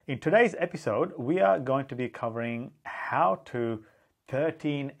In today's episode, we are going to be covering how to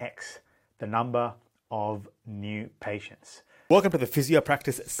 13x the number of new patients. Welcome to the Physio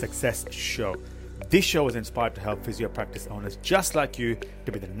Practice Success Show. This show is inspired to help physio practice owners just like you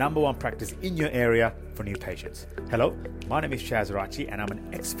to be the number one practice in your area for new patients. Hello, my name is Shaz Rachi and I'm an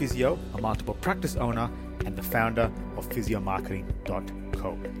ex-physio, a multiple practice owner, and the founder of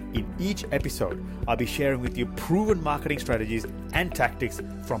physiomarketing.co. In each episode, I'll be sharing with you proven marketing strategies and tactics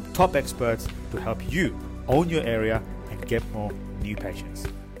from top experts to help you own your area and get more new patients.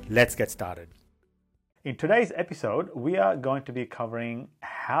 Let's get started. In today's episode, we are going to be covering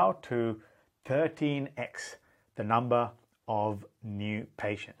how to 13x the number of new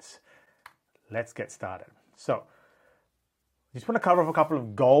patients. Let's get started. So, I just want to cover off a couple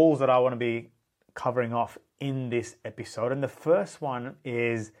of goals that I want to be covering off in this episode. And the first one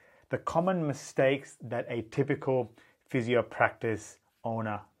is the common mistakes that a typical physio practice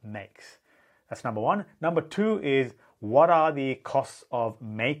owner makes. That's number one. Number two is what are the costs of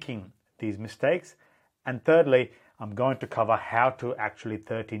making these mistakes? And thirdly, I'm going to cover how to actually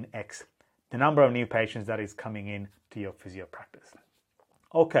 13x the number of new patients that is coming in to your physio practice.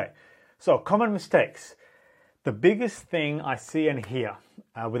 Okay, so common mistakes. The biggest thing I see and hear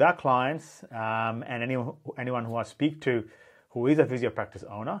with our clients and anyone who I speak to who is a physio practice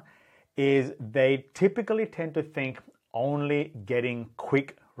owner is they typically tend to think only getting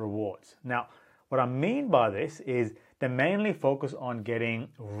quick rewards. Now, what I mean by this is they mainly focus on getting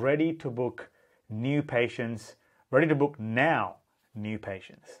ready to book new patients, ready to book now new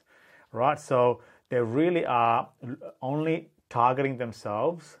patients. Right, so they really are only targeting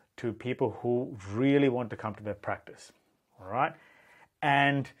themselves to people who really want to come to their practice. All right,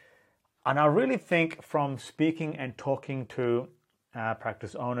 and I really think from speaking and talking to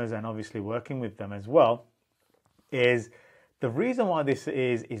practice owners and obviously working with them as well, is the reason why this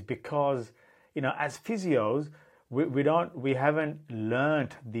is because as physios we haven't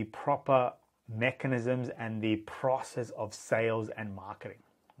learned the proper mechanisms and the process of sales and marketing.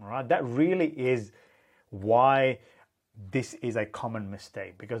 All right, that really is why this is a common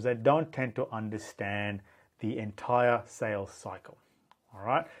mistake, because they don't tend to understand the entire sales cycle. All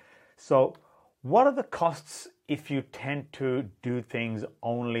right, so what are the costs if you tend to do things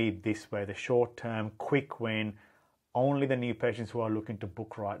only this way, the short term, quick win, only the new patients who are looking to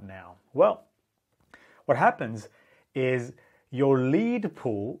book right now? Well, what happens is your lead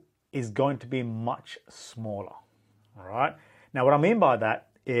pool is going to be much smaller. All right, now what I mean by that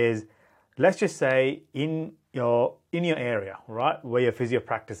is, let's just say in your area, right, where your physio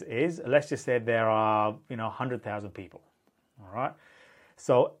practice is, let's just say there are 100,000 people. All right,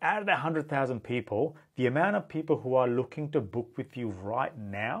 so out of that 100,000 people, the amount of people who are looking to book with you right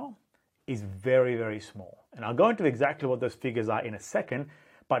now is very, very small. And I'll go into exactly what those figures are in a second,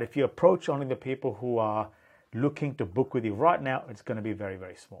 but if you approach only the people who are looking to book with you right now, it's going to be very,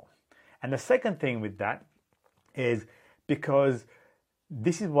 very small. And the second thing with that is because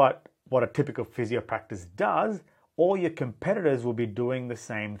this is what a typical physio practice does, all your competitors will be doing the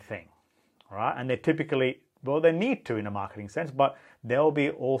same thing, right? And they typically, they need to in a marketing sense, but they'll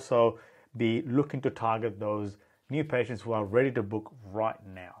also be looking to target those new patients who are ready to book right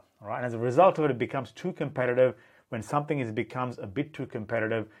now, right? And as a result of it, it becomes too competitive. When something becomes a bit too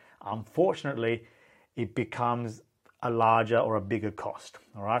competitive, unfortunately, it becomes a larger or a bigger cost,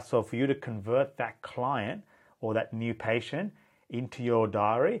 all right? So for you to convert that client or that new patient into your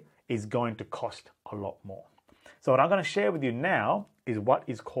diary is going to cost a lot more. So what I'm going to share with you now is what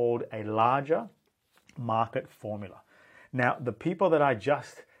is called a larger market formula. Now, the people that I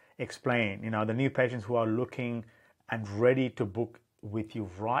just explained, the new patients who are looking and ready to book with you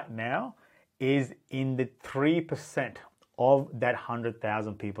right now is in the 3% of that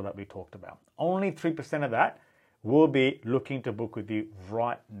 100,000 people that we talked about. Only 3% of that will be looking to book with you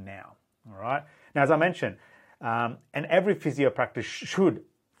right now. All right. Now, as I mentioned, and every physio practice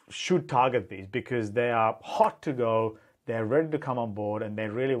should target these because they are hot to go, they're ready to come on board, and they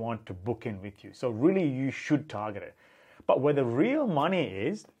really want to book in with you. So really, you should target it. But where the real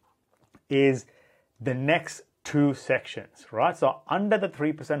money is the next two sections, right? So under the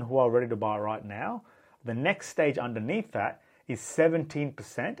 3% who are ready to buy right now, the next stage underneath that is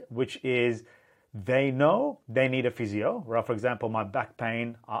 17%, which is they know they need a physio, right? For example, my back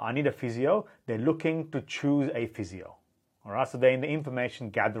pain, I need a physio. They're looking to choose a physio, all right? So they're in the information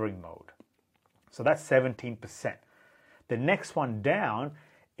gathering mode. So that's 17%. The next one down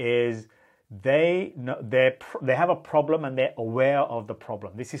is they have a problem and they're aware of the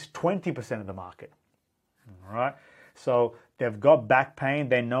problem. This is 20% of the market, all right? So they've got back pain,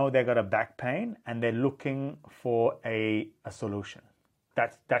 they know they've got a back pain, and they're looking for a solution.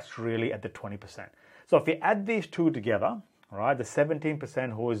 That's really at the 20%. So if you add these two together, all right, the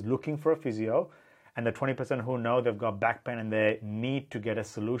 17% who is looking for a physio and the 20% who know they've got back pain and they need to get a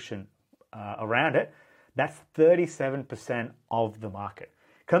solution around it, that's 37% of the market,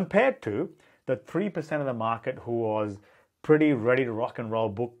 compared to the 3% of the market who was pretty ready to rock and roll,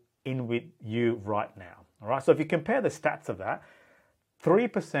 book in with you right now. All right, so if you compare the stats of that,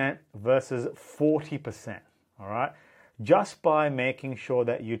 3% versus 40%, all right, just by making sure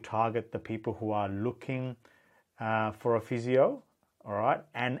that you target the people who are looking for a physio, all right,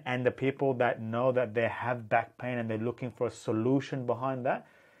 and the people that know that they have back pain and they're looking for a solution behind that,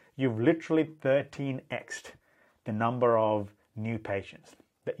 you've literally 13x'd the number of new patients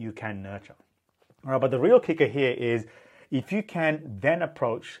that you can nurture. All right, but the real kicker here is if you can then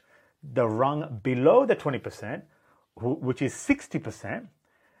approach the rung below the 20%, which is 60%,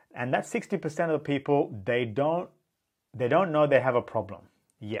 and that 60% of the people, they don't know they have a problem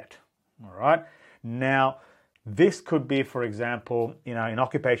yet. All right. Now, this could be, for example, in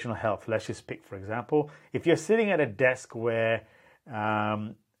occupational health. Let's just pick, for example, if you're sitting at a desk where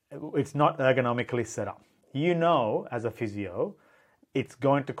it's not ergonomically set up, as a physio, it's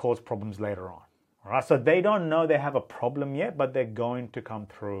going to cause problems later on. All right. So they don't know they have a problem yet, but they're going to come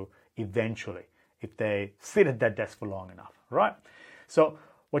through eventually if they sit at that desk for long enough, right? So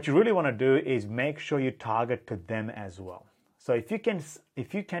what you really want to do is make sure you target to them as well. So if you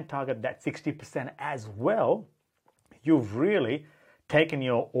can target that 60% as well, you've really taken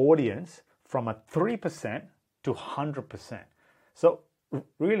your audience from a 3% to 100%. So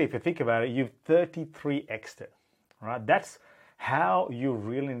really, if you think about it, you've 33x'd it, right? That's how you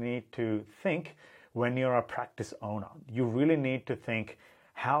really need to think when you're a practice owner. You really need to think,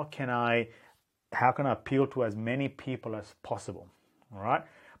 how can I appeal to as many people as possible, all right?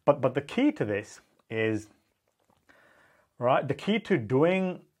 But the key to this is, right, the key to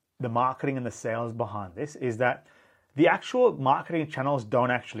doing the marketing and the sales behind this is that the actual marketing channels don't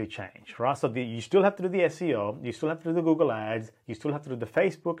actually change, right? So you still have to do the SEO, you still have to do the Google ads, you still have to do the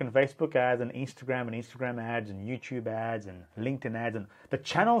Facebook and Facebook ads and Instagram ads and YouTube ads and LinkedIn ads, and the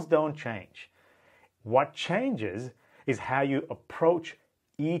channels don't change. What changes is how you approach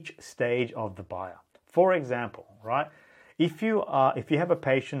each stage of the buyer. For example, right, if you have a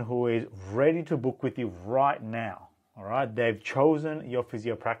patient who is ready to book with you right now, all right, they've chosen your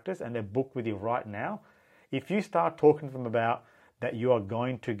physio practice and they're booked with you right now. If you start talking to them about that you are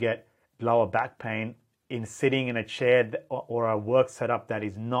going to get lower back pain in sitting in a chair or a work setup that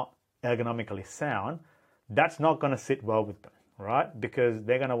is not ergonomically sound, that's not going to sit well with them, right? Because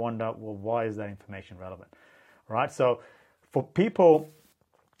they're going to wonder, well, why is that information relevant, right? So for people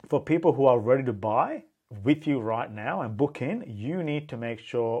who are ready to buy with you right now and book in, you need to make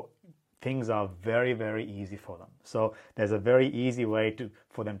sure things are very, very easy for them. So there's a very easy way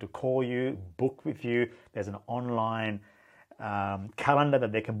for them to call you, book with you. There's an online calendar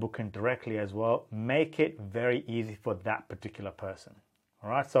that they can book in directly as well. Make it very easy for that particular person. All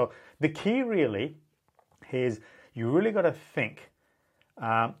right. So the key really is you really got to think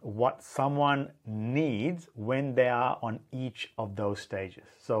what someone needs when they are on each of those stages.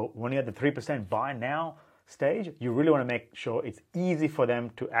 So when you're at the 3% buy now stage, you really want to make sure it's easy for them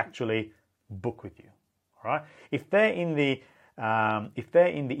to actually book with you. All right. If they're in the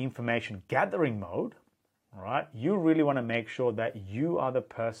information gathering mode, all right, you really want to make sure that you are the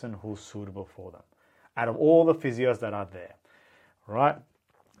person who's suitable for them out of all the physios that are there. All right.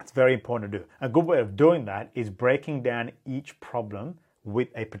 It's very important to do. A good way of doing that is breaking down each problem with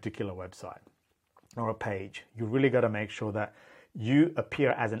a particular website or a page. You really got to make sure that you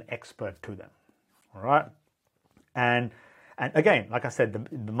appear as an expert to them. All right. And again, like I said,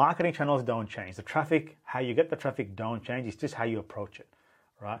 the marketing channels don't change. The traffic, how you get the traffic don't change. It's just how you approach it,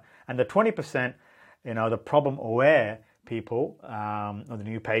 right? And the 20%, the problem-aware people, or the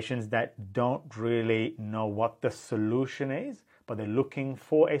new patients that don't really know what the solution is, but they're looking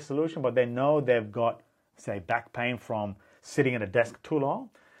for a solution, but they know they've got, say, back pain from sitting at a desk too long.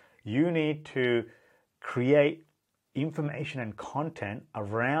 You need to create information and content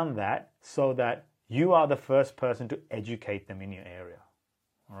around that so that you are the first person to educate them in your area.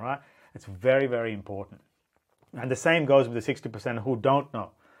 All right? It's very, very important. And the same goes with the 60% who don't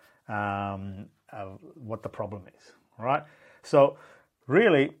know what the problem is. All right? So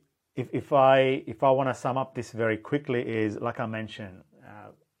really, if I want to sum up this very quickly is, like I mentioned,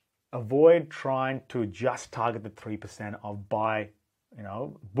 avoid trying to just target the 3% of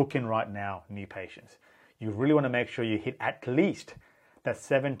book in right now new patients. You really want to make sure you hit at least that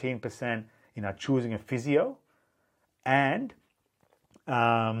 17% choosing a physio, and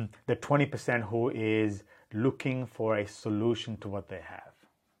the 20% who is looking for a solution to what they have.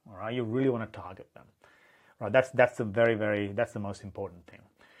 right? You really want to target them, right? That's the most important thing.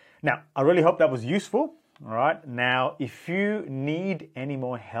 Now, I really hope that was useful. All right. Now, if you need any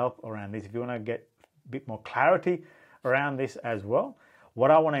more help around this, if you want to get a bit more clarity around this as well, what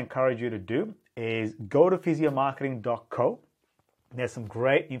I want to encourage you to do is go to physiomarketing.co. There's some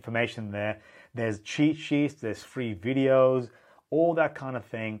great information there. There's cheat sheets, there's free videos, all that kind of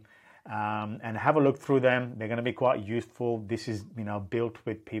thing. And have a look through them. They're going to be quite useful. This is, built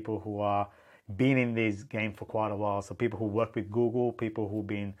with people who are been in this game for quite a while. So people who work with Google, people who've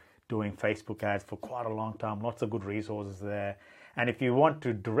been doing Facebook ads for quite a long time. Lots of good resources there. And if you want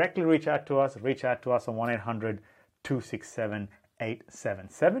to directly reach out to us on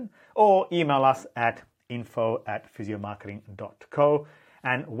 1-800-267-877 or email us at info@physiomarketing.co.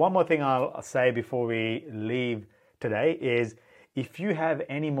 And one more thing I'll say before we leave today is, if you have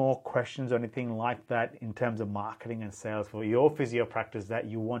any more questions or anything like that in terms of marketing and sales for your physio practice that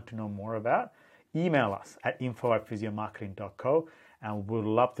you want to know more about, email us at info@physiomarketing.co, and we'd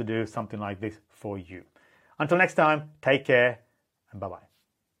love to do something like this for you. Until next time, take care and bye-bye.